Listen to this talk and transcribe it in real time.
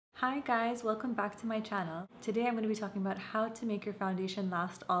Hi guys, welcome back to my channel. Today I'm going to be talking about how to make your foundation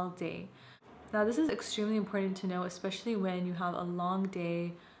last all day. Now this is extremely important to know, especially when you have a long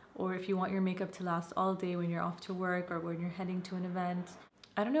day or if you want your makeup to last all day when you're off to work or when you're heading to an event.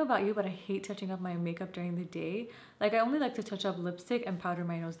 I don't know about you, but I hate touching up my makeup during the day. Like I only like to touch up lipstick and powder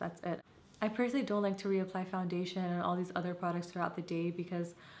my nose, that's it. I personally don't like to reapply foundation and all these other products throughout the day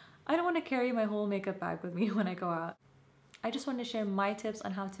because I don't want to carry my whole makeup bag with me when I go out. I just want to share my tips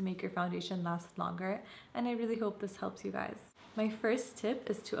on how to make your foundation last longer, and I really hope this helps you guys. My first tip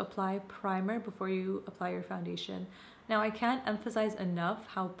is to apply primer before you apply your foundation. Now I can't emphasize enough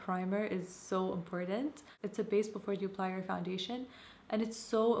how primer is so important. It's a base before you apply your foundation, and it's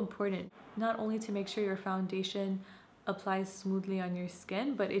so important not only to make sure your foundation applies smoothly on your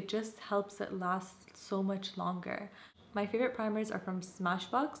skin, but it just helps it last so much longer. My favorite primers are from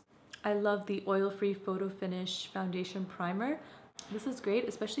Smashbox. I love the oil-free photo finish foundation primer. This is great,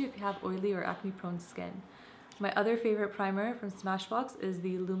 especially if you have oily or acne prone skin. My other favorite primer from Smashbox is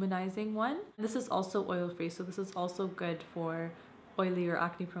the Luminizing one. This is also oil-free, so this is also good for oily or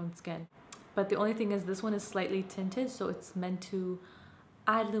acne prone skin. But the only thing is this one is slightly tinted, so it's meant to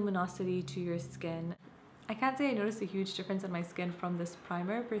add luminosity to your skin. I can't say I noticed a huge difference in my skin from this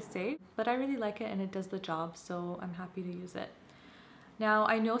primer per se, but I really like it and it does the job, so I'm happy to use it. Now,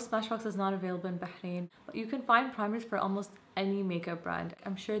 I know Smashbox is not available in Bahrain, but you can find primers for almost any makeup brand.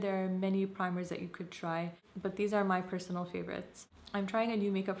 I'm sure there are many primers that you could try, but these are my personal favorites. I'm trying a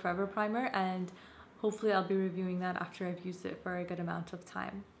new Makeup Forever primer and hopefully I'll be reviewing that after I've used it for a good amount of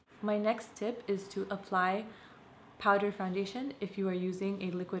time. My next tip is to apply powder foundation if you are using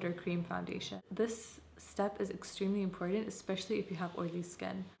a liquid or cream foundation. This step is extremely important, especially if you have oily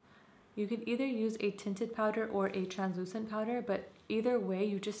skin. You can either use a tinted powder or a translucent powder, but either way,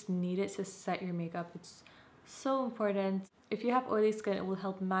 you just need it to set your makeup. It's so important. If you have oily skin, it will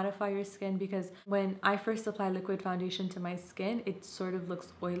help mattify your skin because when I first apply liquid foundation to my skin, it sort of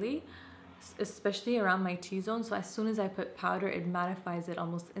looks oily, especially around my T-zone. So as soon as I put powder, it mattifies it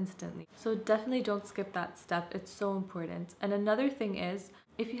almost instantly. So definitely don't skip that step. It's so important. And another thing is,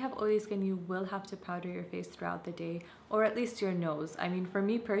 if you have oily skin, you will have to powder your face throughout the day, or at least your nose. I mean, for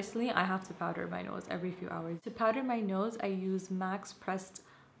me personally, I have to powder my nose every few hours. To powder my nose, I use MAC's pressed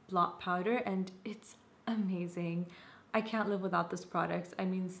Blot powder, and it's amazing. I can't live without this product. I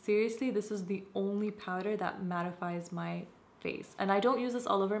mean, seriously, this is the only powder that mattifies my face. And I don't use this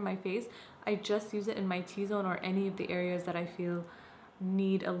all over my face. I just use it in my T-zone or any of the areas that I feel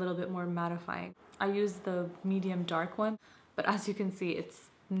need a little bit more mattifying. I use the medium dark one, but as you can see, it's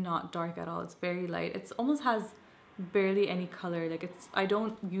not dark at all. It's very light. It almost has barely any color. I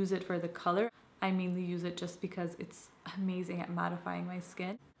don't use it for the color. I mainly use it just because it's amazing at mattifying my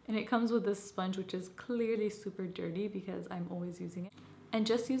skin. And it comes with this sponge, which is clearly super dirty because I'm always using it. And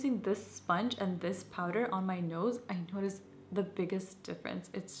just using this sponge and this powder on my nose, I notice the biggest difference.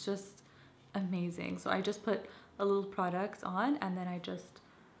 It's just amazing. So I just put a little product on and then I just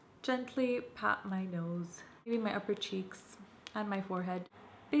gently pat my nose, maybe my upper cheeks and my forehead,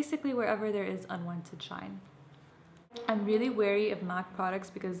 basically wherever there is unwanted shine. I'm really wary of MAC products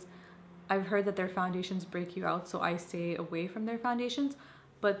because I've heard that their foundations break you out, so I stay away from their foundations,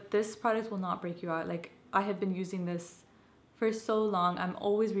 but this product will not break you out. Like, I have been using this for so long. I'm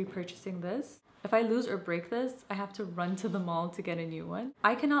always repurchasing this. If I lose or break this, I have to run to the mall to get a new one.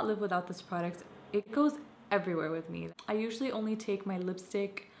 I cannot live without this product. It goes everywhere with me. I usually only take my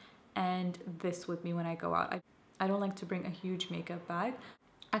lipstick and this with me when I go out. I don't like to bring a huge makeup bag.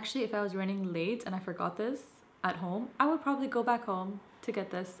 Actually, if I was running late and I forgot this at home, I would probably go back home to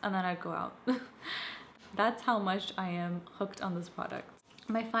get this and then I'd go out. That's how much I am hooked on this product.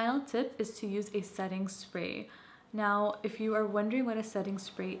 My final tip is to use a setting spray. Now, if you are wondering what a setting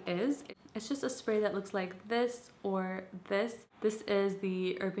spray is, it's just a spray that looks like this or this. This is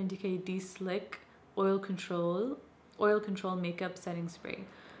the Urban Decay De-Slick Oil Control Makeup Setting Spray.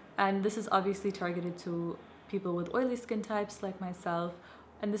 And this is obviously targeted to people with oily skin types like myself.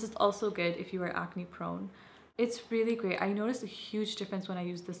 And this is also good if you are acne prone. It's really great. I noticed a huge difference when I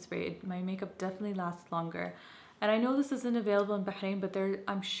use this spray. My makeup definitely lasts longer. And I know this isn't available in Bahrain, but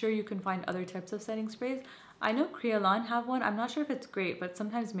I'm sure you can find other types of setting sprays. I know Creolon have one. I'm not sure if it's great, but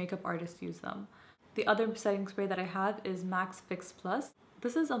sometimes makeup artists use them. The other setting spray that I have is MAC's Fix Plus.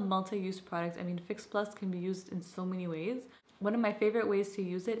 This is a multi-use product. I mean, Fix Plus can be used in so many ways. One of my favorite ways to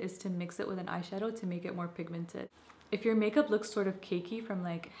use it is to mix it with an eyeshadow to make it more pigmented. If your makeup looks sort of cakey from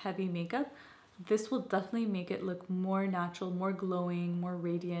like heavy makeup, this will definitely make it look more natural, more glowing, more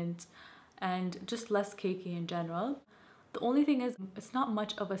radiant, and just less cakey in general. The only thing is, it's not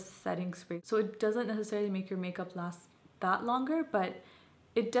much of a setting spray, so it doesn't necessarily make your makeup last that longer, but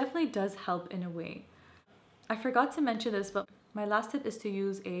it definitely does help in a way. I forgot to mention this, but my last tip is to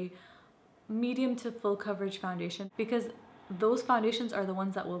use a medium to full coverage foundation, because those foundations are the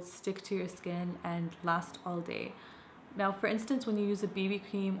ones that will stick to your skin and last all day. Now, for instance, when you use a BB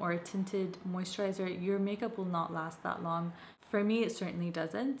cream or a tinted moisturizer, your makeup will not last that long. For me, it certainly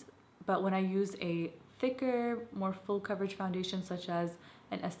doesn't. But when I use a thicker, more full coverage foundation, such as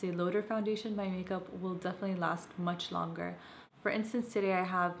an Estee Lauder foundation, my makeup will definitely last much longer. For instance, today I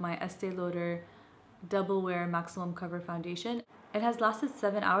have my Estee Lauder Double Wear Maximum Cover Foundation. It has lasted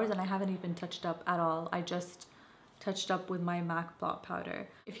 7 hours and I haven't even touched up at all. I just touched up with my MAC Blot powder.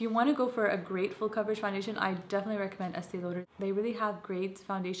 If you want to go for a great full coverage foundation, I definitely recommend Estee Lauder. They really have great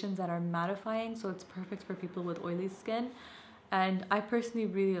foundations that are mattifying, so it's perfect for people with oily skin. And I personally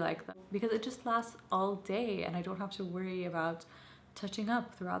really like them because it just lasts all day and I don't have to worry about touching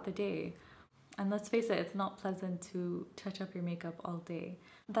up throughout the day. And let's face it, it's not pleasant to touch up your makeup all day.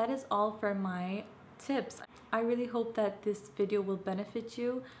 That is all for my tips. I really hope that this video will benefit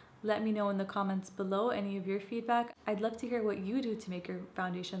you. Let me know in the comments below any of your feedback. I'd love to hear what you do to make your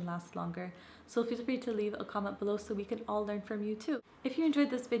foundation last longer. So feel free to leave a comment below so we can all learn from you too. If you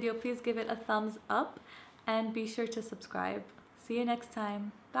enjoyed this video, please give it a thumbs up and be sure to subscribe. See you next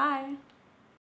time. Bye!